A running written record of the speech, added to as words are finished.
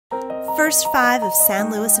First Five of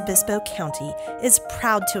San Luis Obispo County is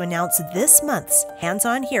proud to announce this month's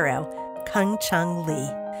hands-on hero, Kunchang Lee.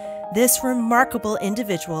 This remarkable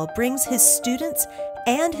individual brings his students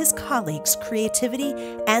and his colleagues' creativity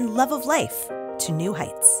and love of life to new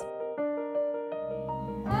heights.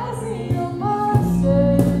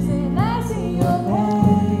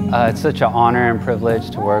 It's such an honor and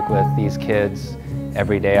privilege to work with these kids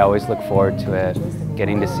every day. I always look forward to it,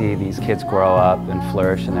 getting to see these kids grow up and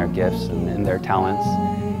flourish in their gifts and in their talents.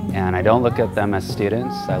 And I don't look at them as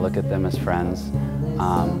students, I look at them as friends.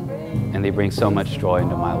 And they bring so much joy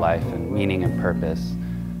into my life and meaning and purpose.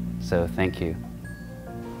 So thank you.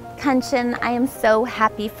 Kunchang, I am so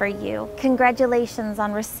happy for you. Congratulations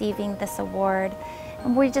on receiving this award.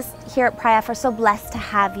 And we just here at PRIAF are so blessed to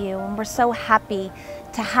have you, and we're so happy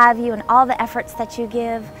to have you and all the efforts that you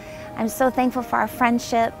give. I'm so thankful for our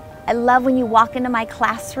friendship. I love when you walk into my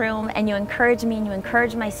classroom and you encourage me and you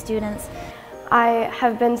encourage my students. I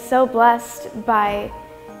have been so blessed by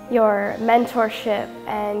your mentorship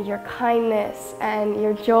and your kindness and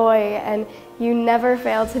your joy, and you never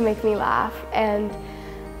fail to make me laugh. And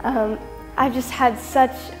I've just had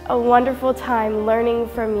such a wonderful time learning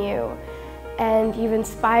from you, and you've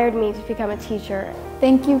inspired me to become a teacher.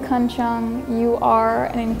 Thank you, Kunchang. You are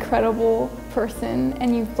an incredible person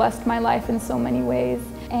and you've blessed my life in so many ways.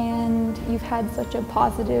 And you've had such a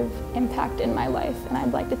positive impact in my life, and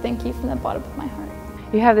I'd like to thank you from the bottom of my heart.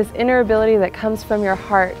 You have this inner ability that comes from your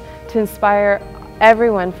heart to inspire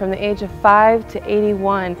everyone from the age of 5 to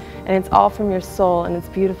 81, and it's all from your soul, and it's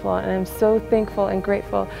beautiful. And I'm so thankful and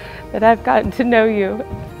grateful that I've gotten to know you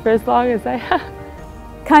for as long as I have.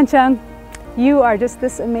 Kunchang, you are just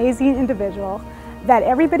this amazing individual that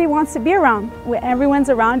everybody wants to be around. When everyone's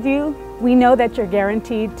around you, we know that you're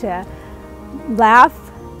guaranteed to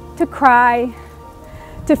laugh, to cry,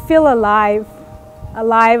 to feel alive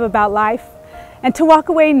about life, and to walk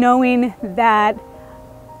away knowing that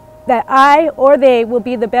I or they will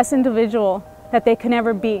be the best individual that they can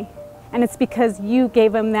ever be. And it's because you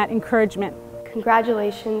gave them that encouragement.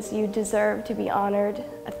 Congratulations, you deserve to be honored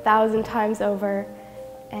 1,000 times over,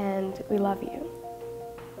 and we love you.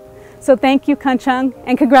 So thank you, Kunchang,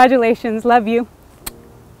 and congratulations. Love you.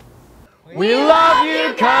 We love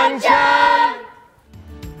you, Kunchang!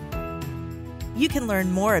 You can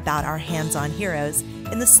learn more about our hands-on heroes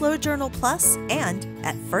in the SLO Journal Plus and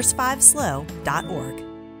at first5slo.org.